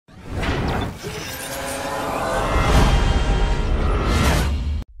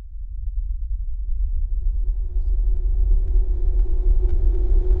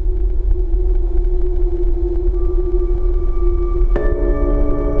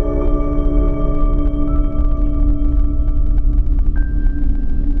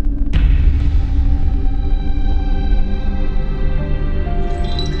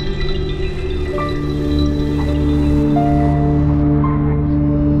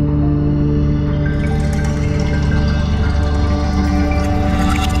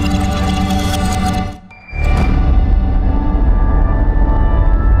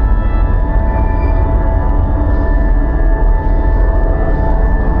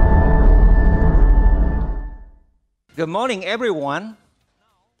Good morning, everyone.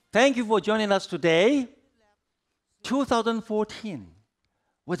 Thank you for joining us today. 2014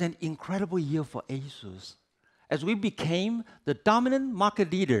 was an incredible year for ASUS as we became the dominant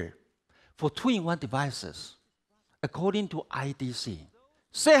market leader for two-in-one devices, according to IDC.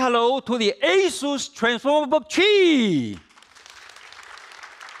 Say hello to the ASUS Transformable Qi.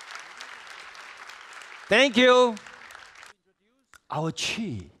 Thank you. Our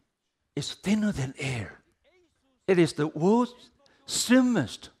Qi is thinner than air. It is the world's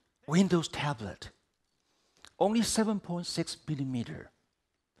slimmest Windows tablet, only 7.6 millimeter.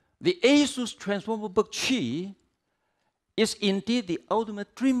 The ASUS Transformable Qi is indeed the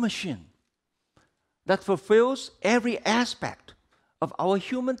ultimate dream machine that fulfills every aspect of our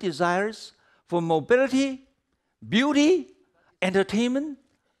human desires for mobility, beauty, entertainment,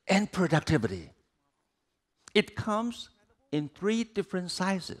 and productivity. It comes in 3 different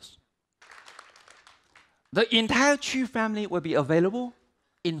sizes. The entire Qi family will be available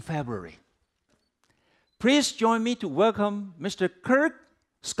in February. Please join me to welcome Mr. Kirk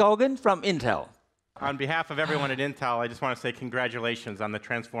Skaugen from Intel. On behalf of everyone at Intel, I just want to say congratulations on the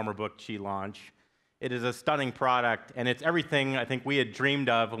Transformable Qi launch. It is a stunning product, and it's everything I think we had dreamed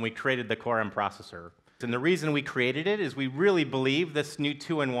of when we created the Core M processor. And the reason we created it is we really believe this new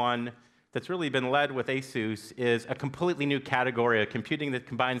two-in-one that's really been led with ASUS is a completely new category of computing that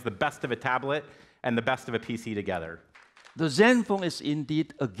combines the best of a tablet and the best of a PC together. The ZenFone is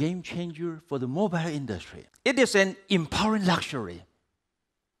indeed a game changer for the mobile industry. It is an empowering luxury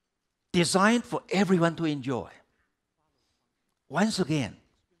designed for everyone to enjoy. Once again,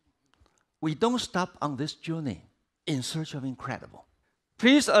 we don't stop on this journey in search of incredible.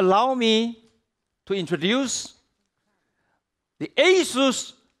 Please allow me to introduce the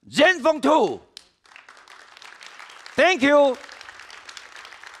ASUS ZenFone 2. Thank you.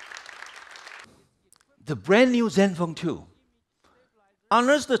 The brand new ZenFone 2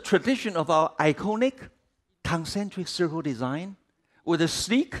 honors the tradition of our iconic concentric circle design with a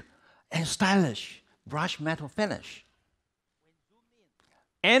sleek and stylish brushed metal finish,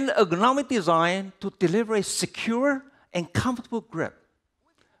 and ergonomic design to deliver a secure and comfortable grip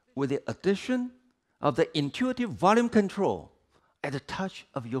with the addition of the intuitive volume control at the touch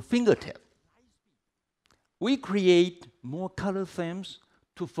of your fingertip. We create more color themes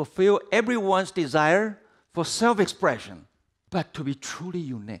to fulfill everyone's desire for self-expression, but to be truly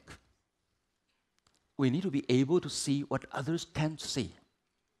unique, we need to be able to see what others can't see.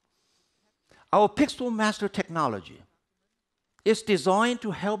 Our PixelMaster technology is designed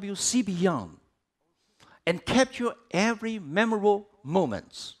to help you see beyond and capture every memorable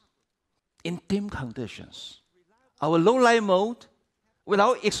moment in dim conditions. Our low-light mode with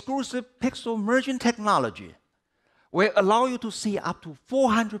our exclusive pixel merging technology will allow you to see up to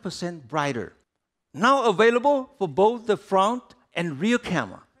 400% brighter. Now available for both the front and rear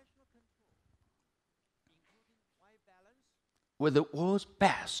camera. With the world's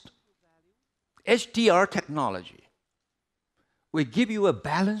best HDR technology, we give you a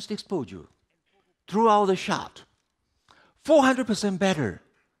balanced exposure throughout the shot, 400% better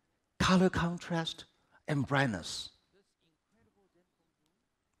color contrast and brightness.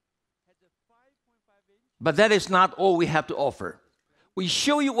 But that is not all we have to offer. We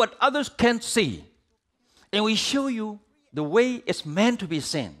show you what others can't see, and we show you the way it's meant to be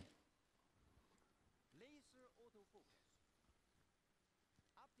seen.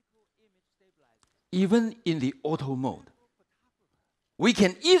 Even in the auto mode, we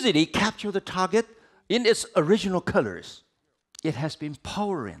can easily capture the target in its original colors. It has been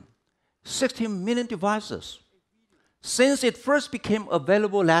powering 16 million devices since it first became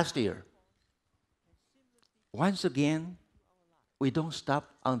available last year. Once again, we don't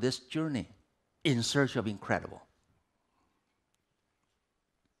stop on this journey in search of incredible.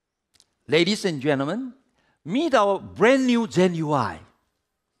 Ladies and gentlemen, meet our brand new ZenUI.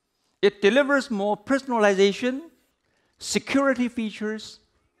 It delivers more personalization, security features,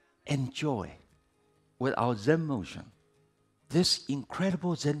 and joy with our ZenMotion. This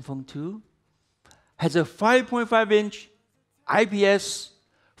incredible ZenFone 2 has a 5.5-inch IPS,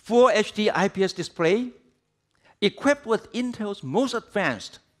 Full HD IPS display equipped with Intel's most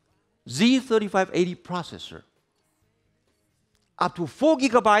advanced Z3580 processor, up to 4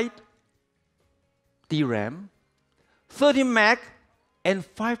 GB DRAM, 30 meg and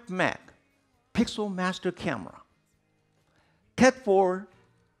 5 meg PixelMaster camera, Cat4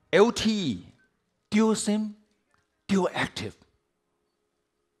 LTE, dual SIM, dual active,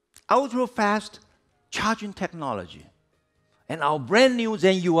 ultra-fast charging technology, and our brand new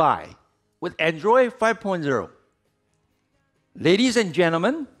ZenUI with Android 5.0. Ladies and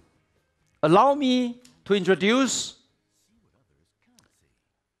gentlemen, allow me to introduce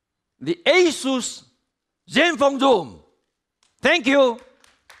the ASUS ZenFone Zoom. Thank you.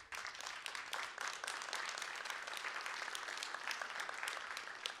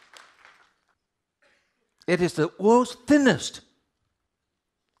 It is the world's thinnest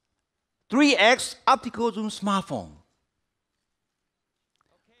 3x optical zoom smartphone.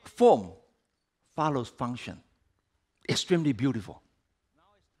 Form follows function. Extremely beautiful. Now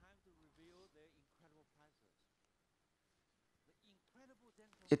it's time to reveal the incredible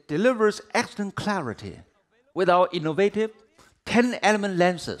prices. It delivers excellent clarity with our innovative 10-element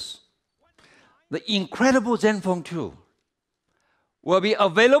lenses. The incredible ZenFone 2 will be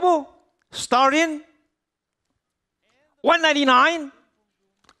available starting $199,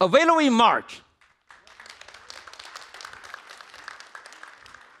 available in March.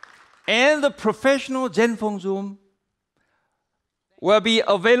 And the professional ZenFone Zoom will be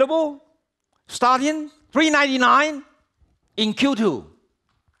available starting $399 in Q2.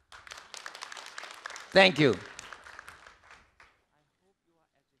 Thank you.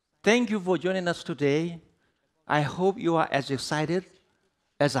 Thank you for joining us today. I hope you are as excited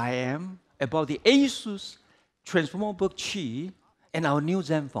as I am about the ASUS Transformer Book Qi and our new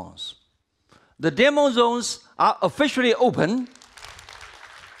ZenFones. The demo zones are officially open.